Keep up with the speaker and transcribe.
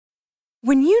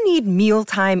When you need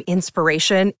mealtime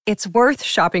inspiration, it's worth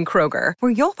shopping Kroger,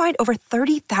 where you'll find over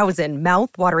 30,000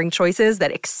 mouth-watering choices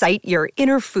that excite your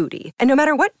inner foodie. And no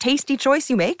matter what tasty choice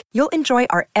you make, you'll enjoy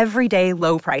our everyday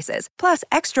low prices, plus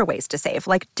extra ways to save,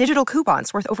 like digital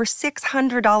coupons worth over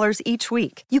 $600 each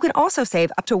week. You can also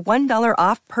save up to $1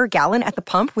 off per gallon at the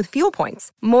pump with fuel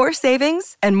points. More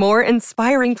savings and more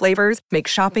inspiring flavors make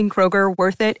shopping Kroger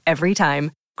worth it every time.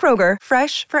 Kroger,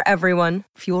 fresh for everyone.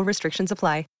 Fuel restrictions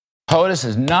apply. POTUS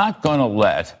is not going to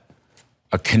let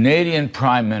a Canadian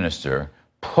prime minister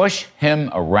push him,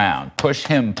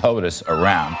 POTUS,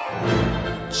 around.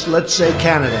 So let's say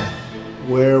Canada,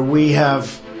 where we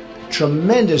have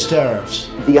tremendous tariffs.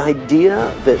 The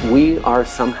idea that we are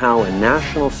somehow a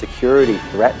national security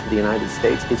threat to the United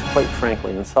States is quite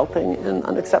frankly insulting and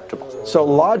unacceptable. So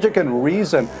logic and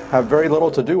reason have very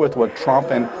little to do with what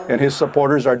Trump and his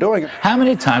supporters are doing. How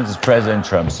many times has President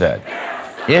Trump said,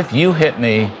 if you hit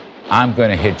me, I'm going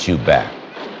to hit you back?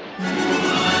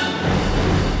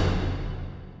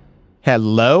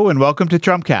 Hello and welcome to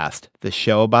Trumpcast, the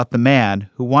show about the man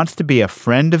who wants to be a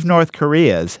friend of North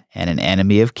Korea's and an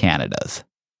enemy of Canada's,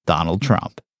 Donald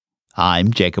Trump.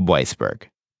 I'm Jacob Weisberg.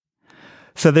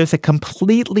 So there's a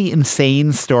completely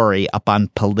insane story up on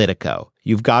Politico.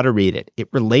 You've got to read it. It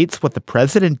relates what the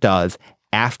president does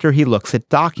after he looks at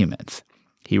documents.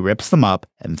 He rips them up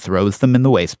and throws them in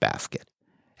the wastebasket.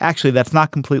 Actually, that's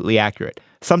not completely accurate.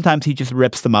 Sometimes he just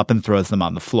rips them up and throws them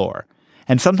on the floor.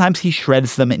 And sometimes he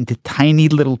shreds them into tiny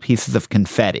little pieces of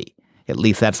confetti. At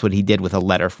least that's what he did with a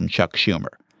letter from Chuck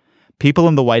Schumer. People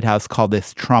in the White House call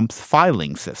this Trump's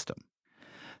filing system.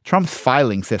 Trump's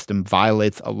filing system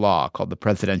violates a law called the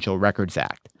Presidential Records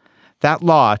Act. That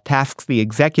law tasks the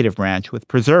executive branch with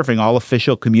preserving all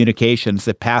official communications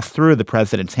that pass through the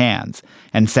president's hands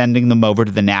and sending them over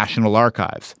to the National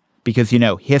Archives. Because,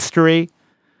 history.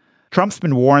 Trump's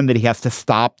been warned that he has to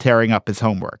stop tearing up his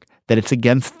homework, that it's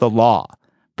against the law,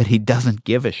 but he doesn't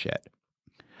give a shit.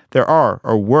 There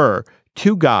were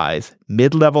two guys,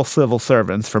 mid-level civil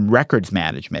servants from records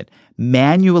management,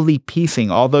 manually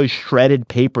piecing all those shredded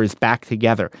papers back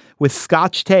together with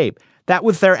Scotch tape. That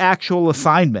was their actual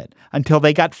assignment until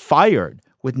they got fired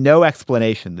with no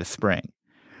explanation this spring.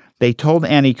 They told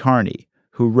Annie Carney,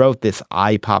 who wrote this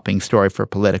eye-popping story for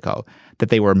Politico, that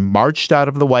they were marched out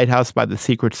of the White House by the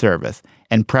Secret Service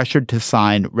and pressured to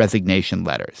sign resignation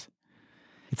letters.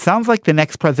 It sounds like the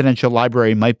next presidential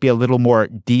library might be a little more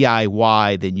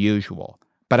DIY than usual,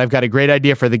 but I've got a great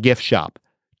idea for the gift shop: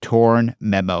 torn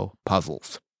memo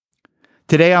puzzles.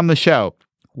 Today on the show,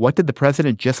 what did the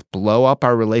president just blow up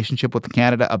our relationship with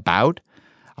Canada about?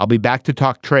 I'll be back to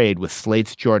talk trade with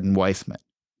Slate's Jordan Weissman.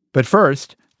 But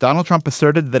first, Donald Trump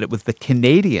asserted that it was the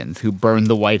Canadians who burned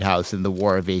the White House in the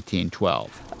War of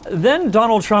 1812. Then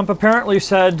Donald Trump apparently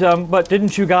said, but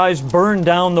didn't you guys burn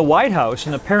down the White House?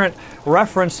 An apparent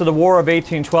reference to the War of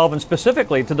 1812 and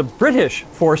specifically to the British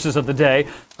forces of the day.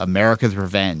 America's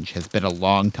revenge has been a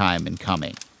long time in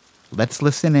coming. Let's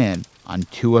listen in on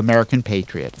two American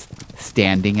patriots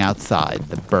standing outside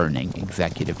the burning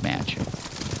executive mansion.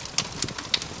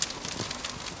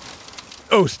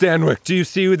 Oh, Stanwyck, do you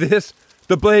see this?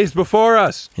 The blaze before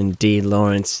us. Indeed,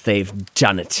 Lawrence, they've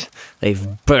done it. They've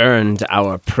burned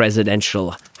our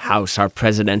presidential house, our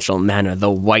presidential manor,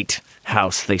 the White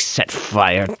House. They set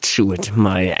fire to it.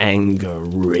 My anger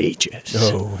rages.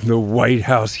 Oh, the White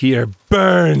House here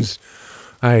burns.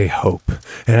 I hope,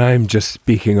 and I'm just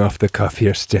speaking off the cuff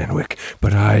here, Stanwyck,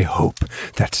 but I hope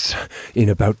that in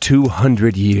about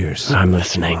 200 years... I'm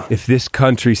listening. If this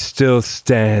country still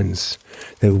stands,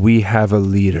 that we have a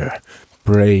leader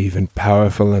brave and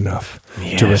powerful enough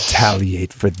to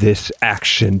retaliate for this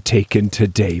action taken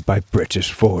today by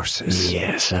British forces.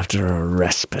 Yes, after a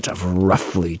respite of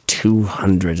roughly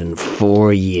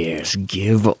 204 years,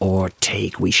 give or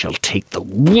take, we shall take the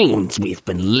wounds we've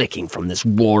been licking from this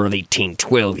War of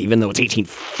 1812, even though it's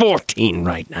 1814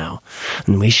 right now,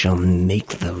 and we shall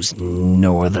make those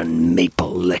northern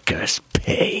maple lickers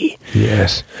pay.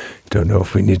 Yes, don't know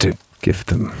if we need to give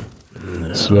them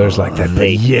slurs like that,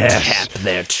 they but tap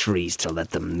their trees to let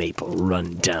the maple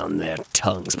run down their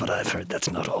tongues, but I've heard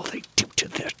that's not all they do to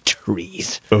their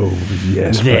trees. Oh,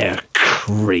 yes. They're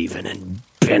craven and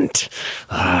bent.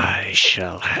 I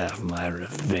shall have my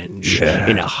revenge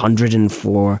in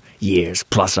 104 years,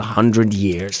 plus 100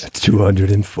 years. That's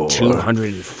 204.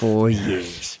 204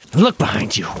 years. Look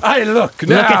behind you. I look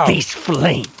now. Look at these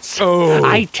flames. Oh.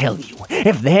 I tell you,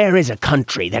 if there is a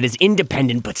country that is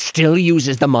independent but still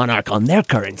uses the monarch on their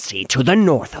currency to the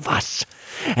north of us,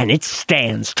 and it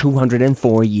stands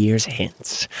 204 years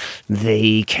hence,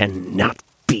 they cannot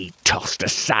be tossed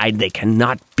aside. They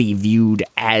cannot be viewed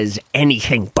as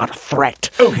anything but a threat.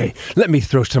 Okay, let me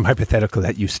throw some hypothetical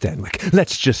at you, Stanwyck.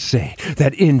 Let's just say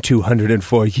that in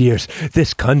 204 years,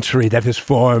 this country that is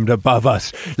formed above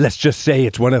us, let's just say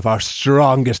it's one of our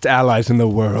strongest allies in the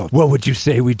world. What would you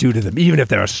say we do to them? Even if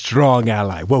they're a strong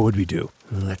ally, what would we do?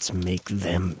 Let's make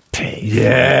them pay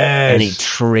Yes. for any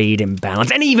trade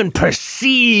imbalance, and even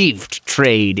perceived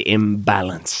trade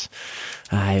imbalance.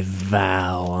 I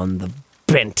vow on the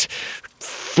bent,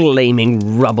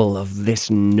 flaming rubble of this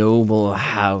noble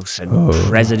house and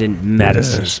President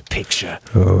Madison's picture.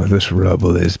 Oh, this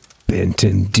rubble is bent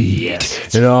indeed.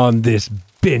 Yes. And on this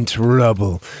bent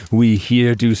rubble, we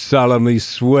here do solemnly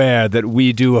swear that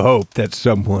we do hope that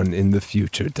someone in the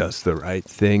future does the right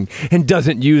thing and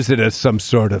doesn't use it as some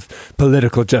sort of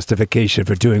political justification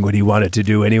for doing what he wanted to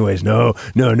do anyways. No,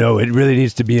 it really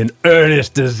needs to be an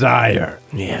earnest desire.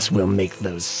 Yes, we'll make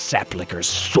those saplickers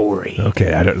sorry. Okay,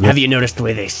 Have you noticed the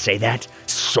way they say that?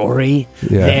 Sorry?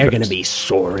 Yeah, They're going to be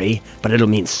sorry, but it'll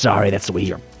mean sorry. That's the way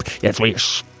you're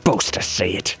supposed to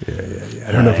say it. Yeah.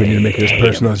 I don't know if we need to make it as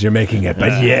personal as you're making it, but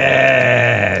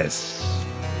yes!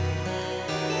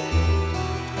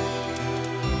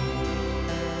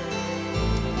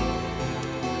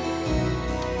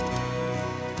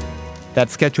 That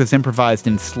sketch was improvised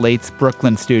in Slate's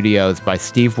Brooklyn studios by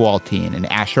Steve Waltine and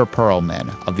Asher Perlman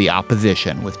of The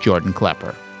Opposition with Jordan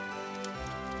Klepper.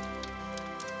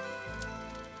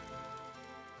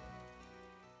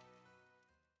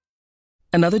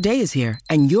 Another day is here,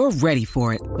 and you're ready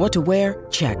for it. What to wear?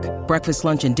 Check. Breakfast,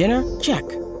 lunch, and dinner? Check.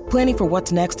 Planning for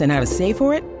what's next and how to save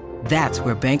for it? That's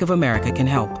where Bank of America can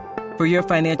help. For your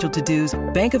financial to-dos,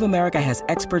 Bank of America has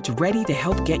experts ready to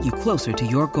help get you closer to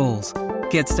your goals.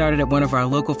 Get started at one of our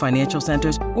local financial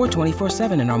centers or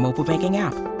 24/7 in our mobile banking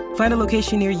app. Find a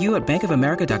location near you at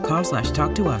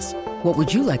bankofamerica.com/talktous. What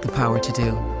would you like the power to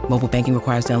do? Mobile banking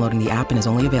requires downloading the app and is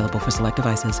only available for select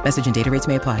devices. Message and data rates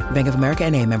may apply. Bank of America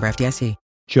N.A., member FDIC.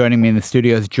 Joining me in the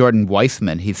studio is Jordan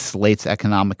Weissmann. He's Slate's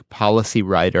economic policy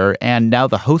writer and now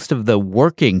the host of the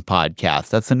Working podcast.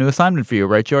 That's a new assignment for you,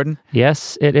 right, Jordan?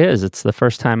 Yes, it is. It's the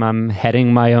first time I'm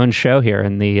heading my own show here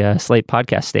in the Slate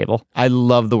podcast stable. I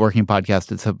love the Working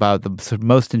podcast. It's about the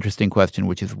most interesting question,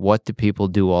 which is what do people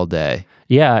do all day?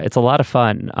 Yeah, it's a lot of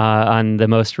fun. On the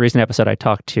most recent episode, I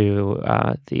talked to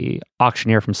the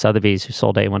auctioneer from Sotheby's who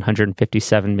sold a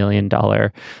 $157 million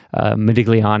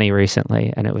Modigliani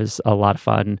recently, and it was a lot of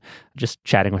fun just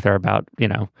chatting with her about,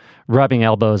 rubbing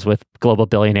elbows with global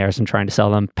billionaires and trying to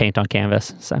sell them paint on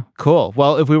canvas. So cool.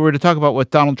 Well, if we were to talk about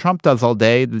what Donald Trump does all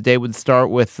day, the day would start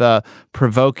with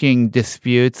provoking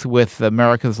disputes with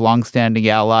America's longstanding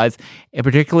allies, and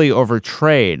particularly over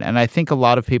trade. And I think a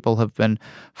lot of people have been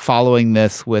following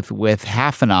this with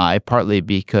half an eye, partly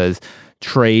because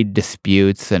trade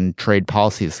disputes and trade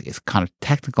policy is kind of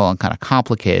technical and kind of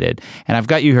complicated. And I've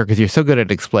got you here because you're so good at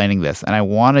explaining this. And I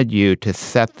wanted you to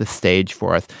set the stage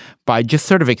for us by just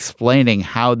sort of explaining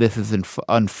how this is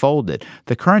unfolded.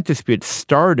 The current dispute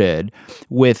started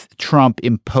with Trump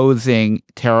imposing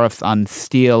tariffs on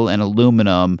steel and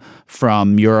aluminum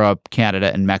from Europe,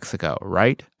 Canada, and Mexico,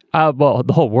 right? Well,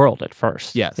 the whole world at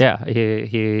first. Yes. Yeah,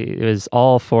 he was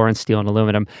all for steel and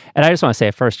aluminum. And I just want to say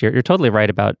at first, you're totally right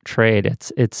about trade.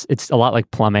 It's a lot like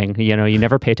plumbing. You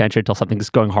never pay attention until something's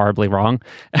going horribly wrong,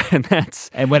 and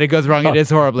when it goes wrong, it is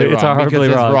horribly wrong. It's horribly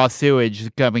because wrong. There's raw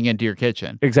sewage coming into your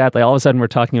kitchen. Exactly. All of a sudden, we're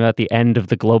talking about the end of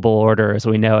the global order as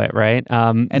we know it, right?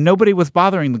 And nobody was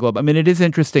bothering the globe. I mean, it is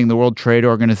interesting. The World Trade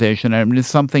Organization. I mean, it's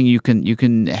something you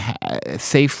can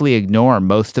safely ignore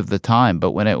most of the time.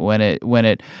 But when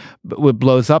it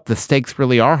blows up, the stakes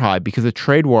really are high because a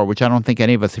trade war, which I don't think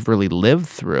any of us have really lived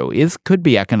through, could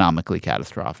be economically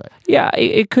catastrophic. Yeah,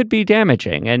 it could be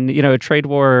damaging. And, a trade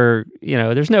war,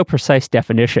 there's no precise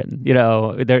definition. There's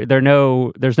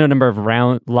no number of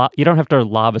you don't have to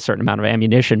lob a certain amount of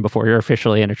ammunition before you're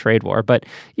officially in a trade war. But,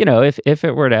 if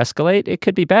it were to escalate, it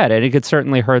could be bad. And it could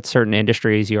certainly hurt certain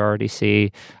industries. You already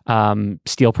see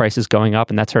steel prices going up,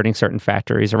 and that's hurting certain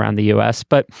factories around the U.S.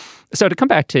 But so to come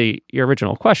back to your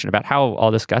original question about how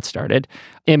all this got started,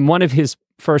 in one of his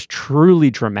first truly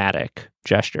dramatic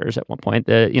gestures at one point,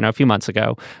 a few months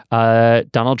ago,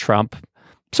 Donald Trump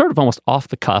sort of almost off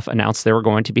the cuff announced there were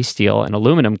going to be steel and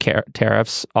aluminum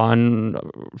tariffs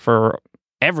for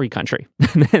every country.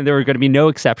 There were going to be no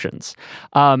exceptions.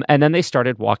 And then they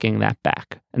started walking that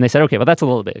back. And they said, okay, well, that's a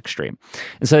little bit extreme.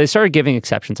 And so they started giving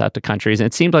exceptions out to countries. And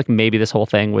it seemed like maybe this whole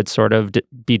thing would sort of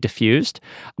be diffused.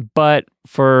 But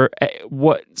for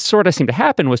what sort of seemed to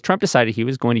happen was Trump decided he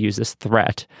was going to use this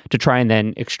threat to try and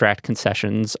then extract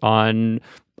concessions on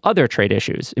other trade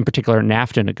issues, in particular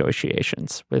NAFTA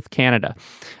negotiations with Canada.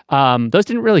 Those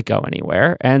didn't really go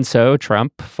anywhere. And so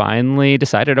Trump finally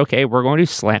decided, okay, we're going to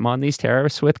slam on these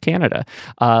tariffs with Canada.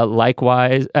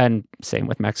 Likewise, and same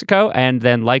with Mexico. And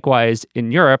then likewise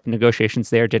in Europe, negotiations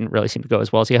there didn't really seem to go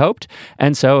as well as he hoped.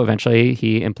 And so eventually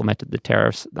he implemented the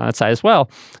tariffs on that side as well.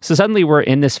 So suddenly we're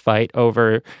in this fight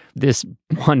over this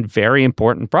one very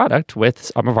important product with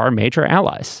some of our major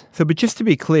allies. So, but just to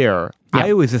be clear,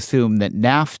 I always assumed that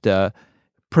NAFTA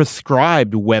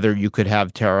prescribed whether you could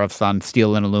have tariffs on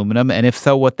steel and aluminum, and if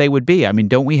so, what they would be. I mean,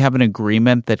 don't we have an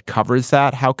agreement that covers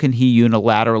that? How can he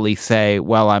unilaterally say,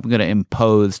 well, I'm going to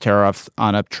impose tariffs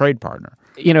on a trade partner?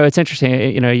 You know, it's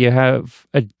interesting. You know, you have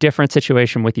a different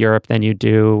situation with Europe than you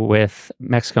do with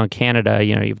Mexico and Canada.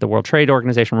 You know, you have the World Trade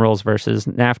Organization rules versus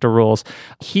NAFTA rules.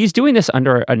 He's doing this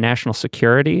under a national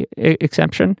security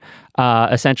exemption,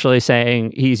 essentially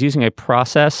saying he's using a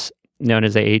process known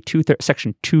as a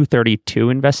Section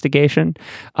 232 investigation.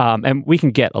 And we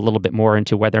can get a little bit more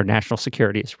into whether national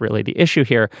security is really the issue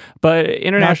here. But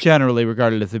not generally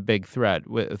regarded as a big threat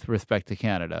with respect to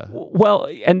Canada. Well,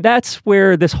 and that's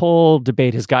where this whole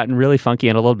debate has gotten really funky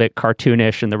and a little bit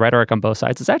cartoonish, and the rhetoric on both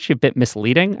sides is actually a bit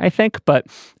misleading, I think. But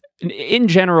in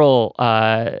general,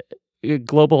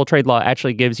 global trade law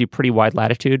actually gives you pretty wide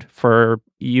latitude for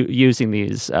using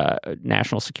these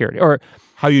national security, or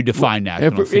how you define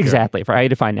national security. Exactly, for how you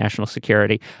define national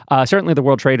security. Certainly the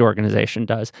World Trade Organization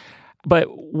does. But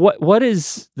what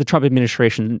does the Trump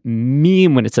administration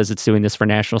mean when it says it's doing this for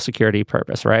national security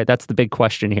purpose, right? That's the big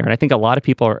question here. And I think a lot of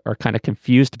people are kind of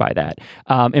confused by that,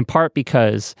 in part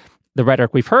because the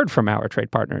rhetoric we've heard from our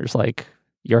trade partners like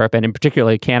Europe and in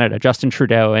particular Canada, Justin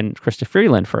Trudeau and Chrystia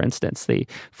Freeland, for instance, the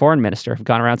foreign minister, have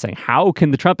gone around saying, how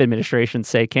can the Trump administration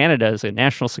say Canada is a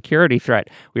national security threat?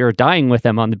 We are dying with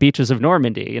them on the beaches of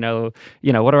Normandy. You know,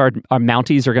 what are our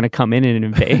Mounties are going to come in and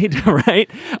invade, right?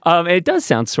 It does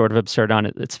sound sort of absurd on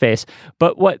its face.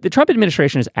 But what the Trump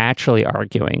administration is actually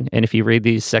arguing, and if you read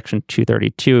these Section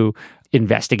 232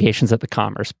 investigations that the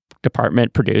Commerce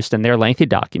Department produced and their lengthy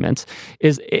documents,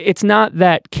 is it's not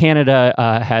that Canada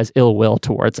has ill will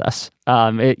towards us.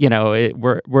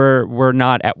 We're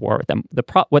not at war with them.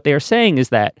 What they are saying is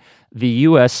that the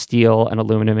U.S. steel and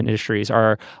aluminum industries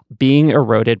are being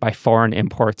eroded by foreign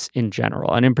imports in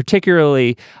general. And in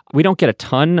particularly, we don't get a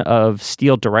ton of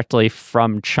steel directly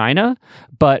from China,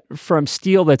 but from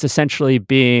steel that's essentially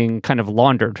being kind of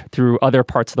laundered through other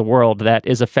parts of the world that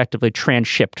is effectively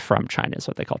transshipped from China, is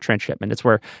what they call transshipment. It's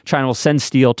where China will send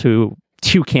steel to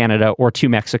Canada or to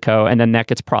Mexico, and then that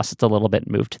gets processed a little bit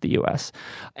and moved to the U.S.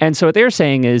 And so what they're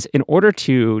saying is, in order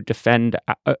to defend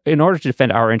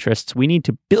our interests, we need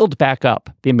to build back up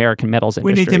the American metals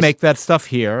industry. We need to make that stuff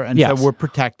here, and so we're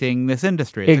protecting this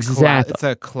industry. Exactly. It's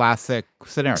a classic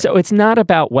scenario. So it's not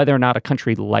about whether or not a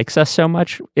country likes us so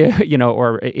much,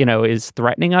 or is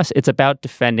threatening us. It's about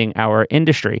defending our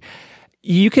industry.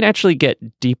 You can actually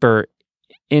get deeper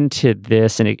into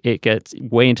this, and it gets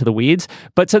way into the weeds.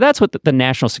 But so that's what the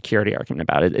national security argument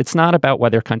about it. It's not about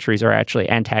whether countries are actually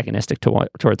antagonistic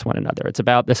towards one another. It's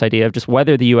about this idea of just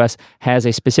whether the U.S. has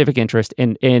a specific interest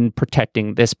in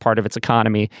protecting this part of its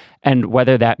economy, and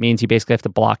whether that means you basically have to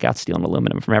block out steel and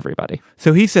aluminum from everybody.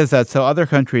 So he says that. So other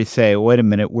countries say, wait a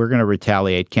minute, we're going to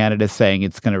retaliate. Canada's saying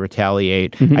it's going to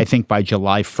retaliate, I think, by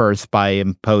July 1st by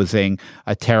imposing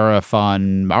a tariff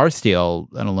on our steel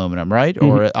and aluminum, right?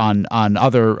 Or on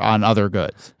other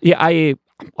goods. Yeah,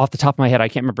 off the top of my head, I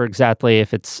can't remember exactly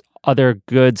if it's other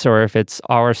goods or if it's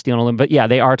our steel and aluminum. But yeah,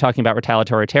 they are talking about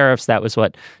retaliatory tariffs. That was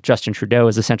what Justin Trudeau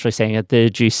is essentially saying at the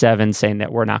G7, saying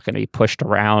that we're not going to be pushed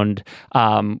around,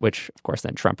 which, of course,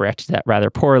 then Trump reacted to that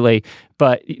rather poorly.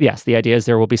 But yes, the idea is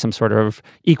there will be some sort of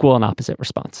equal and opposite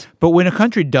response. But when a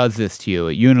country does this to you,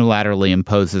 it unilaterally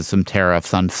imposes some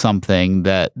tariffs on something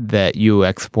that you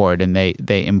export and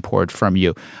they import from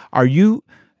you.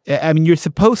 You're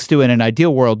supposed to, in an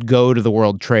ideal world, go to the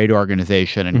World Trade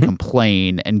Organization and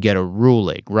complain and get a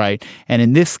ruling, right? And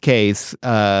in this case,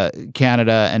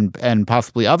 Canada and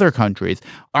possibly other countries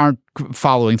aren't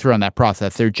following through on that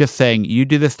process. They're just saying, you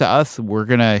do this to us, we're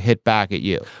going to hit back at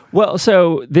you. Well,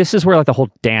 so this is where the whole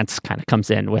dance kind of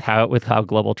comes in with how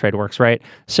global trade works, right?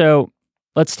 So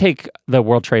let's take the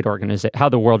World Trade Organization, how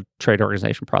the World Trade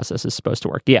Organization process is supposed to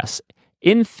work. Yes,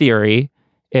 in theory,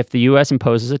 if the U.S.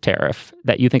 imposes a tariff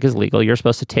that you think is legal, you're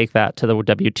supposed to take that to the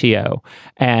WTO,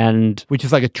 which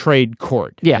is like a trade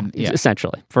court. Yeah,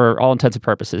 essentially, for all intents and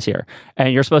purposes here.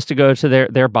 And you're supposed to go to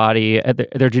their body,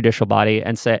 their judicial body,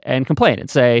 and complain and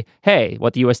say, "Hey,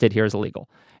 what the U.S. did here is illegal."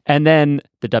 And then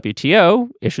the WTO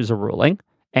issues a ruling,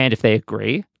 and if they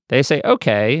agree, they say,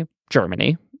 "Okay,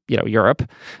 Germany, Europe,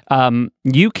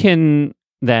 you can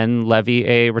then levy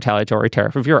a retaliatory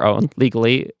tariff of your own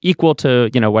legally equal to,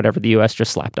 whatever the U.S.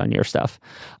 just slapped on your stuff.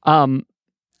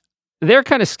 They're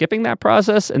kind of skipping that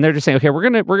process, and they're just saying, okay, we're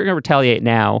gonna retaliate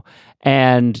now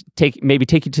and take you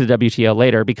to the WTO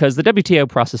later, because the WTO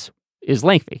process is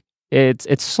lengthy.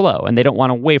 It's slow, and they don't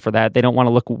want to wait for that. They don't want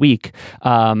to look weak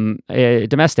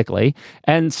domestically,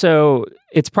 and so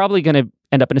it's probably going to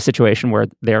end up in a situation where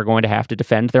they're going to have to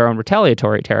defend their own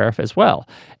retaliatory tariff as well.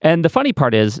 And the funny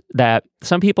part is that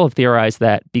some people have theorized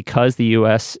that because the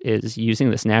U.S. is using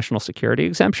this national security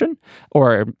exemption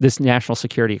or this national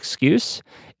security excuse,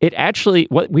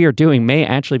 what we are doing may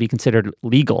actually be considered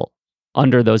legal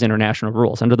under those international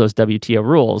rules, under those WTO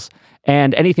rules.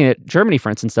 And anything that Germany, for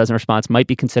instance, does in response might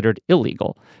be considered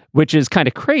illegal, which is kind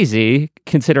of crazy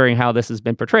considering how this has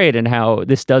been portrayed and how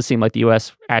this does seem like the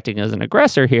U.S. acting as an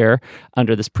aggressor here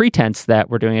under this pretense that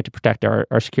we're doing it to protect our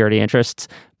security interests.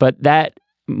 But that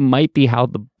might be how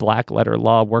the black letter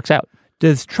law works out.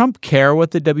 Does Trump care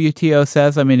what the WTO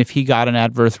says? I mean, if he got an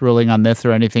adverse ruling on this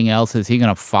or anything else, is he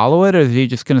going to follow it, or is he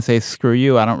just going to say, screw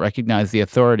you, I don't recognize the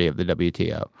authority of the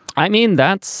WTO? I mean,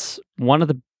 that's one of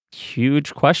the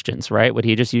huge questions, right? Would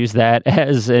he just use that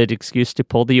as an excuse to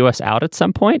pull the U.S. out at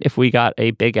some point if we got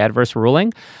a big adverse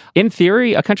ruling? In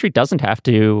theory, a country doesn't have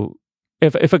to,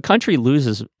 if a country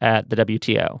loses at the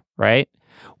WTO, right,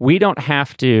 we don't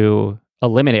have to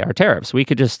eliminate our tariffs. We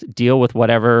could just deal with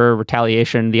whatever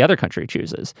retaliation the other country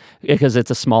chooses because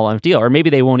it's a small enough deal. Or maybe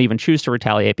they won't even choose to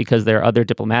retaliate because there are other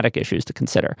diplomatic issues to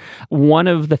consider. One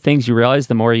of the things you realize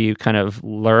the more you kind of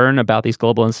learn about these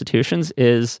global institutions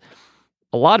is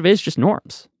a lot of it is just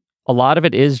norms. A lot of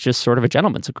it is just sort of a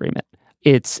gentleman's agreement.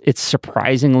 It's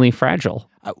surprisingly fragile.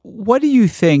 What do you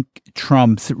think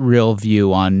Trump's real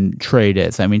view on trade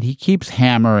is? I mean, he keeps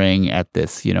hammering at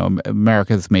this,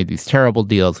 America's made these terrible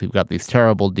deals. We've got these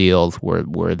terrible deals.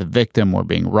 We're the victim. We're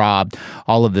being robbed.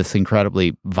 All of this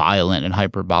incredibly violent and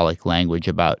hyperbolic language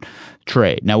about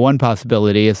trade. Now, one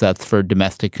possibility is that's for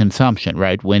domestic consumption,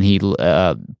 right? When he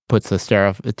puts a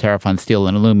tariff on steel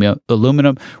and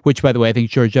aluminum, which, by the way, I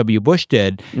think George W. Bush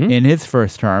did in his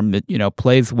first term, that,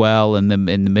 plays well in the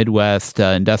Midwest,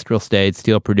 industrial states,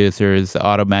 steel producers,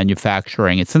 auto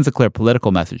manufacturing. It sends a clear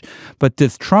political message. But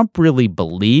does Trump really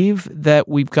believe that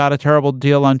we've got a terrible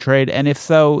deal on trade? And if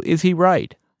so, is he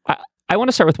right? I want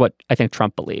to start with what I think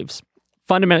Trump believes.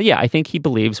 Fundamentally, yeah, I think he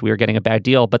believes we are getting a bad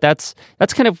deal, but that's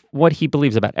kind of what he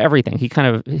believes about everything.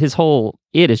 His whole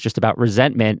is just about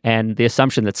resentment and the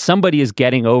assumption that somebody is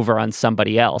getting over on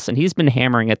somebody else. And he's been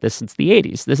hammering at this since the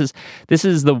 80s. This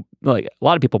is a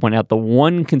lot of people point out, the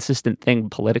one consistent thing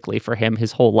politically for him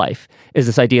his whole life is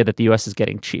this idea that the U.S. is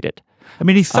getting cheated. I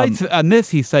mean, he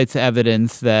cites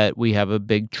evidence that we have a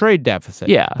big trade deficit.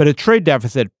 Yeah. But a trade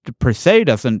deficit per se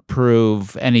doesn't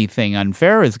prove anything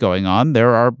unfair is going on. There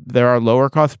are lower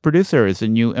cost producers,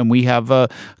 and we have a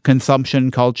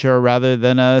consumption culture rather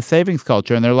than a savings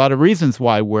culture. And there are a lot of reasons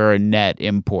why we're a net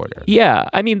importer. Yeah.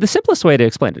 I mean, the simplest way to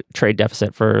explain a trade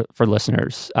deficit for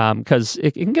listeners, because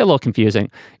it can get a little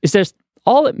confusing, is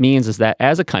all it means is that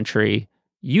as a country,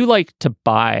 you like to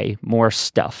buy more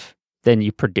stuff than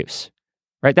you produce.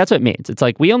 Right? That's what it means. It's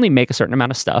like we only make a certain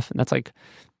amount of stuff, and that's like,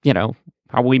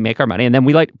 how we make our money. And then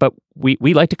we like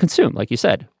to consume, like you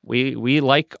said. We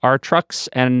like our trucks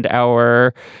and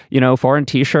our, foreign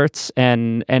T-shirts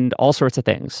and all sorts of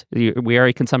things. We are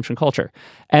a consumption culture.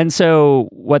 And so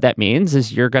what that means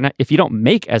is if you don't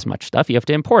make as much stuff, you have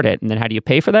to import it. And then how do you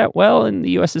pay for that? Well, in the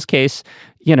U.S.'s case,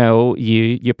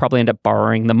 you probably end up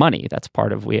borrowing the money. That's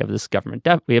part of we have this government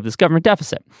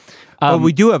deficit. Well,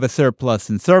 we do have a surplus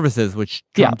in services, which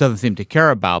Trump doesn't seem to care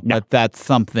about, but that's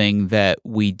something that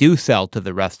we do sell to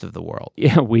the rest of the world.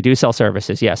 Yeah, we do sell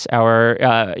services, yes.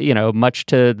 Our, much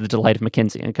to the delight of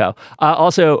McKinsey & Co.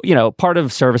 Also, part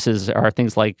of services are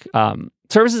things like,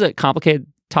 services that complicate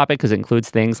topic because it includes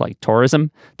things like tourism,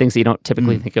 things that you don't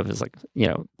typically think of as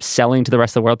selling to the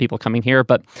rest of the world, people coming here.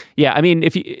 But yeah, I mean,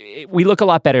 we look a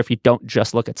lot better if you don't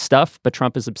just look at stuff, but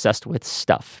Trump is obsessed with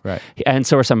stuff. Right. And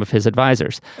so are some of his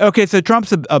advisors. Okay, so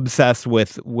Trump's obsessed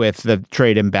with the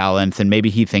trade imbalance, and maybe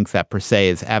he thinks that per se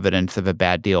is evidence of a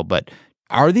bad deal, but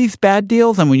are these bad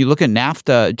deals? And when you look at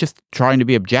NAFTA, just trying to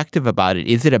be objective about it,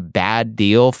 is it a bad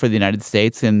deal for the United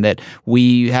States in that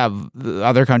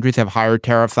other countries have higher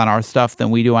tariffs on our stuff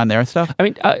than we do on their stuff? I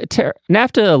mean,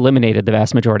 NAFTA eliminated the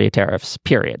vast majority of tariffs,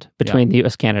 period, between the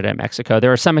U.S., Canada, and Mexico.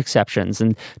 There are some exceptions,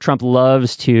 and Trump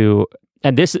loves to,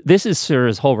 and this is sort of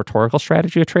his whole rhetorical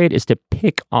strategy of trade, is to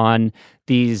pick on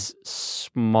these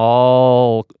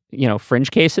small,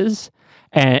 fringe cases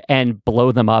and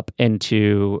blow them up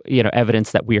into,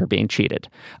 evidence that we are being cheated.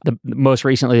 The most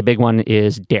recently, the big one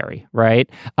is dairy, right?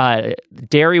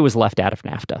 Dairy was left out of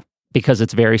NAFTA because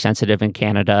it's very sensitive in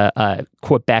Canada.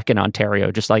 Quebec and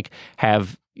Ontario just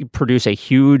produce a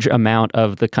huge amount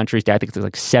of the country's dairy. I think it's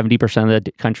like 70% of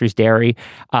the country's dairy.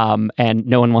 And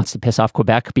no one wants to piss off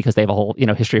Quebec because they have a whole,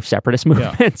 history of separatist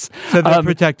movements. Yeah. So they're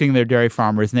protecting their dairy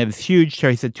farmers, and they have this huge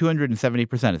tariff. You said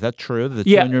 270%. Is that true? The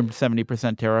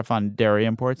 270% tariff on dairy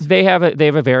imports? They have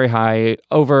a very high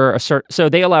so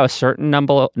they allow a certain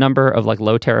number of like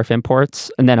low tariff imports,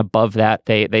 and then above that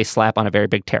they slap on a very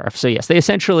big tariff. So yes, they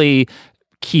essentially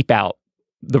keep out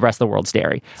the rest of the world's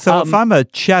dairy. So if I'm a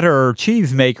cheddar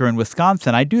cheese maker in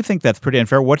Wisconsin, I do think that's pretty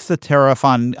unfair. What's the tariff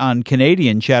on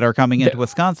Canadian cheddar coming into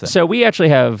Wisconsin? So we actually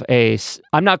have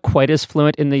I'm not quite as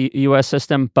fluent in the U.S.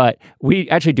 system, but we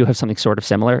actually do have something sort of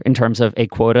similar in terms of a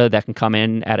quota that can come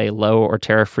in at a low or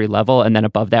tariff-free level. And then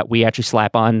above that, we actually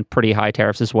slap on pretty high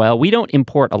tariffs as well. We don't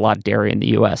import a lot of dairy in the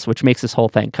U.S., which makes this whole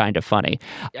thing kind of funny.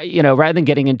 Rather than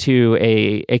getting into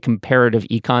a comparative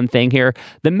econ thing here,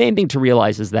 the main thing to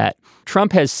realize is that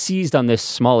Trump has seized on this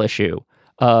small issue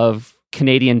of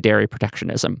Canadian dairy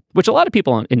protectionism, which a lot of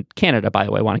people in Canada, by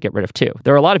the way, want to get rid of too.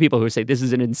 There are a lot of people who say this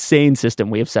is an insane system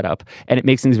we have set up, and it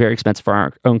makes things very expensive for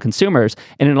our own consumers.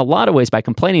 And in a lot of ways, by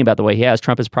complaining about the way he has,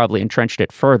 Trump has probably entrenched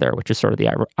it further, which is sort of the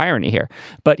irony here.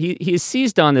 But he's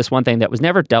seized on this one thing that was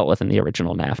never dealt with in the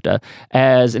original NAFTA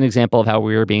as an example of how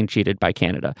we were being cheated by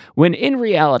Canada. When in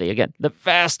reality, again, the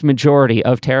vast majority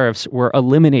of tariffs were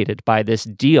eliminated by this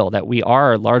deal that we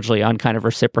are largely on kind of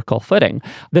reciprocal footing.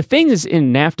 The things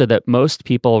in NAFTA that most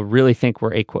people really think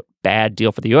were a quote bad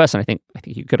deal for the U.S., and I think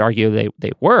you could argue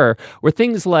they were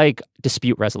things like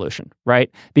dispute resolution, right?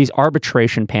 These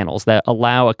arbitration panels that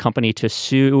allow a company to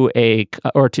sue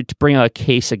to bring a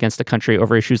case against a country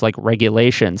over issues like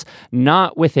regulations,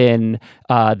 not within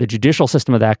the judicial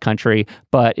system of that country,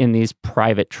 but in these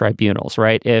private tribunals,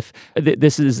 right? If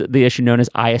this is the issue known as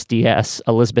ISDS,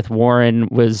 Elizabeth Warren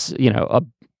was, a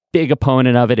big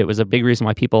opponent of it. It was a big reason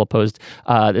why people opposed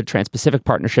the Trans-Pacific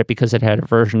Partnership because it had a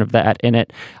version of that in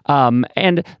it.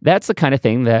 And that's the kind of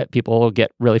thing that people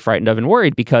get really frightened of and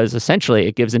worried because essentially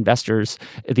it gives investors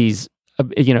these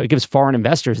it gives foreign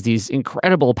investors these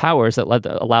incredible powers that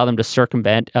allow them to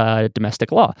circumvent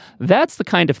domestic law. That's the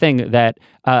kind of thing that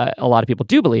a lot of people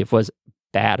do believe was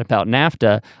bad about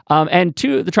NAFTA. And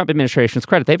to the Trump administration's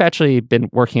credit, they've actually been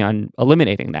working on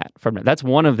eliminating that from it. That's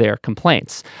one of their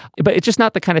complaints. But it's just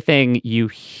not the kind of thing you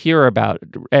hear about.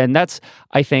 And that's,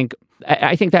 I think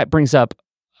that brings up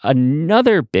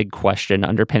another big question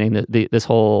underpinning this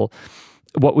whole,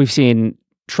 what we've seen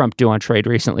Trump do on trade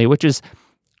recently, which is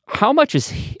how much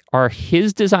are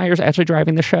his desires actually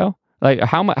driving the show? Like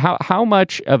how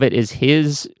much of it is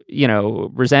his,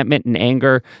 resentment and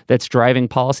anger that's driving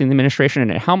policy in the administration,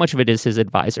 and how much of it is his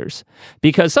advisors?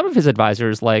 Because some of his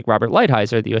advisors, like Robert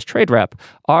Lighthizer, the U.S. trade rep,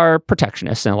 are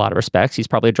protectionists in a lot of respects.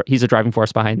 He's a driving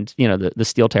force behind, the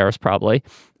steel tariffs probably,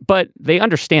 but they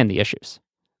understand the issues,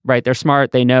 right? They're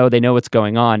smart. They know what's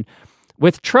going on.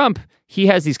 With Trump, he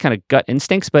has these kind of gut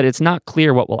instincts, but it's not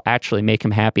clear what will actually make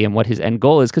him happy and what his end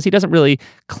goal is because he doesn't really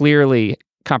clearly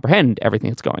comprehend everything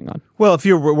that's going on. Well, if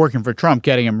you're working for Trump,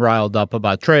 getting him riled up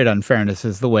about trade unfairness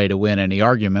is the way to win any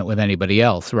argument with anybody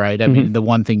else, right? I mean, the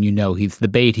one thing the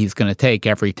bait he's going to take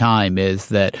every time is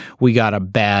that we got a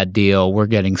bad deal. We're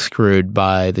getting screwed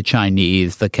by the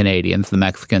Chinese, the Canadians, the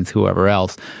Mexicans, whoever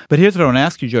else. But here's what I want to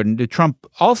ask you, Jordan. Trump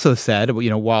also said,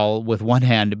 while with one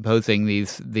hand imposing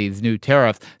these new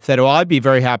tariffs, said, well, I'd be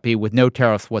very happy with no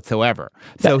tariffs whatsoever.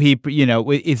 So would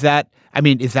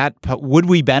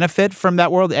we benefit from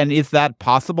that world? And is that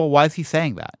possible? Why is he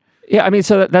saying that? Yeah, I mean,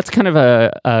 so that's kind of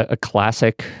a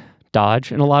classic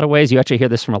dodge in a lot of ways. You actually hear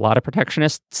this from a lot of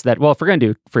protectionists that, well, if we're going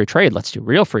to do free trade, let's do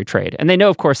real free trade. And they know,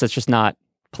 of course, that's just not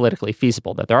politically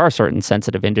feasible, that there are certain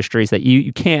sensitive industries that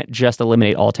you can't just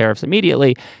eliminate all tariffs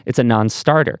immediately. It's a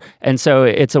non-starter. And so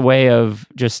it's a way of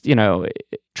just,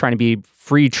 trying to be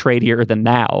free tradier than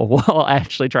thou while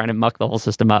actually trying to muck the whole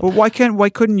system up. Well, why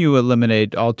couldn't you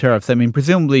eliminate all tariffs? I mean,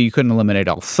 presumably you couldn't eliminate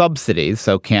all subsidies.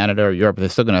 So Canada or Europe,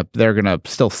 they're gonna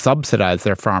still subsidize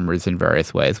their farmers in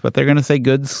various ways, but they're gonna say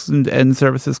goods and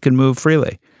services can move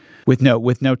freely with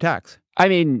no tax. I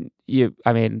mean,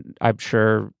 I'm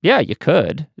sure, yeah, you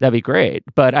could. That'd be great.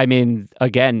 But I mean,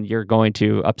 again, you're going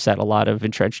to upset a lot of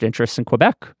entrenched interests in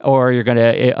Quebec, or you're going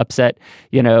to upset,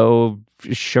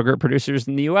 sugar producers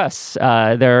in the U.S.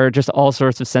 There are just all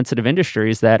sorts of sensitive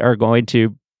industries that are going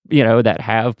to that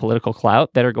have political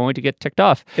clout that are going to get ticked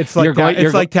off. It's like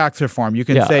like tax reform. You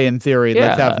can say in theory,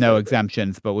 let's have no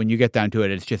exemptions, but when you get down to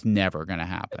it, it's just never going to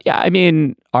happen. Yeah, I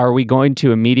mean, are we going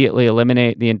to immediately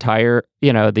eliminate the entire,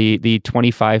 the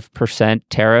 25%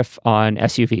 tariff on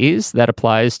SUVs that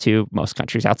applies to most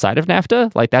countries outside of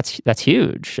NAFTA? Like that's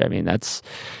huge. I mean, that's.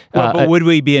 But would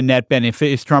we be a net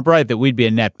benefit? Is Trump right that we'd be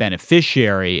a net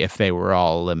beneficiary if they were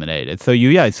all eliminated? So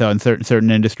so in certain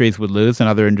industries would lose and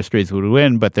other industries would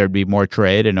win, but there'd be more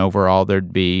trade and overall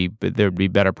there'd be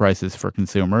better prices for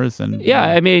consumers. And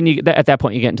I mean, at that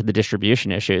point you get into the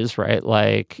distribution issues, right?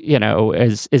 Like,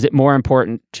 is it more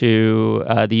important to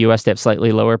the U.S. to have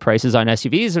slightly lower prices on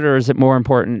SUVs, or is it more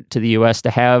important to the U.S. to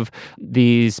have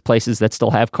these places that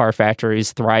still have car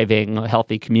factories, thriving,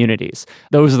 healthy communities?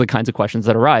 Those are the kinds of questions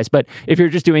that arise. But if you're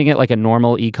just doing it like a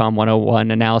normal Econ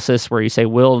 101 analysis where you say,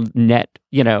 will net,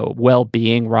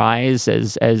 well-being rise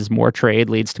as more trade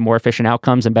leads to more efficient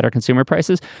outcomes and better consumer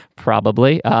prices?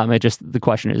 Probably. The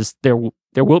question is,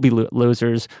 there will be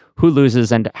losers. Who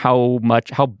loses, and how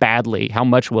much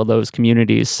will those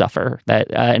communities suffer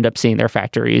that end up seeing their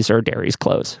factories or dairies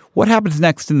close? What happens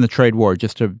next in the trade war,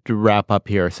 just to wrap up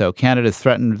here? So Canada's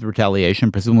threatened with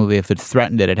retaliation. Presumably, if it's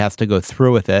threatened it has to go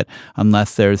through with it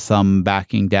unless there's some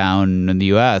backing down in the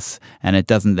U.S., and it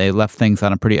doesn't. They left things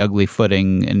on a pretty ugly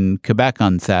footing in Quebec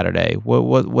on Saturday.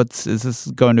 Is this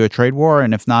going to a trade war?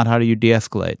 And if not, how do you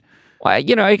de-escalate? Well,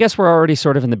 I guess we're already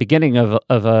sort of in the beginning of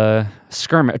a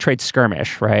trade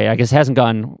skirmish, right? I guess it hasn't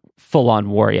gone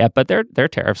full-on war yet, but there are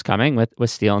tariffs coming with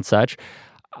steel and such.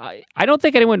 I don't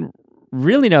think anyone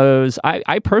really knows.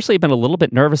 I personally have been a little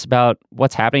bit nervous about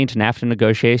what's happening to NAFTA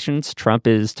negotiations. Trump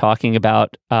is talking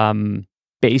about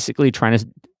basically trying to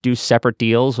do separate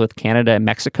deals with Canada and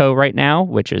Mexico right now,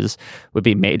 which would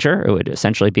be major. It would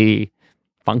essentially be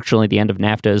functionally the end of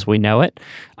NAFTA as we know it.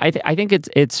 I think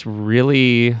it's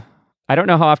really. I don't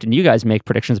know how often you guys make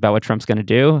predictions about what Trump's going to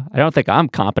do. I don't think I'm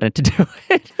competent to do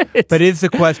it. But is the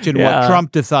question what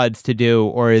Trump decides to do,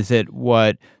 or is it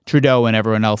what Trudeau and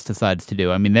everyone else decides to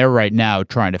do? I mean, they're right now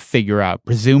trying to figure out,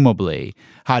 presumably,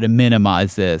 how to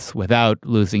minimize this without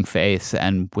losing face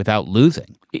and without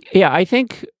losing. Yeah, I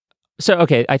think so.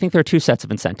 Okay, I think there are two sets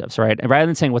of incentives, right? And rather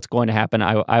than saying what's going to happen,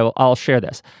 I'll share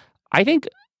this. I think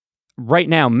right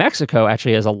now Mexico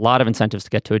actually has a lot of incentives to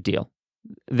get to a deal.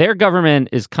 Their government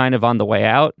is kind of on the way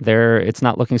out. It's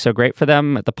not looking so great for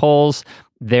them at the polls.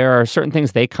 There are certain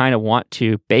things they kind of want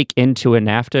to bake into a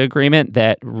NAFTA agreement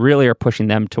that really are pushing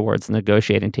them towards the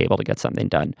negotiating table to get something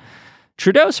done.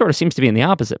 Trudeau sort of seems to be in the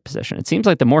opposite position. It seems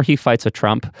like the more he fights with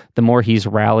Trump, the more he's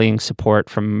rallying support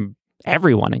from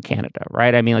everyone in Canada,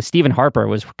 right? I mean, like Stephen Harper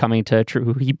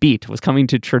who he beat, was coming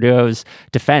to Trudeau's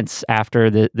defense after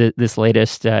this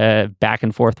latest back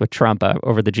and forth with Trump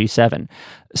over the G7.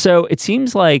 So it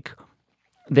seems like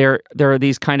there are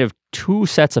these kind of two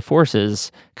sets of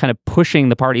forces kind of pushing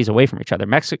the parties away from each other.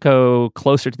 Mexico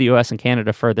closer to the U.S. and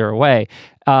Canada further away.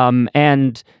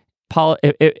 If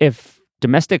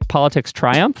domestic politics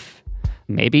triumph,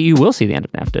 maybe you will see the end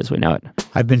of NAFTA as we know it.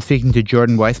 I've been speaking to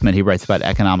Jordan Weissmann. He writes about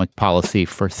economic policy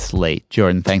for Slate.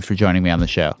 Jordan, thanks for joining me on the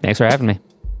show. Thanks for having me.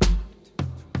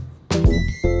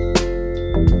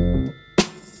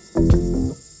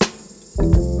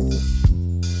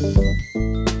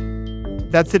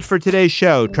 That's it for today's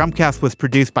show. Trumpcast was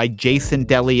produced by Jason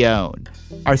DeLeon.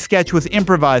 Our sketch was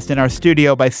improvised in our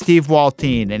studio by Steve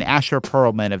Waltine and Asher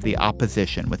Perlman of The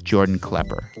Opposition with Jordan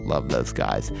Klepper. Love those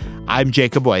guys. I'm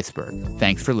Jacob Weisberg.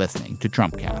 Thanks for listening to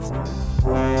Trumpcast.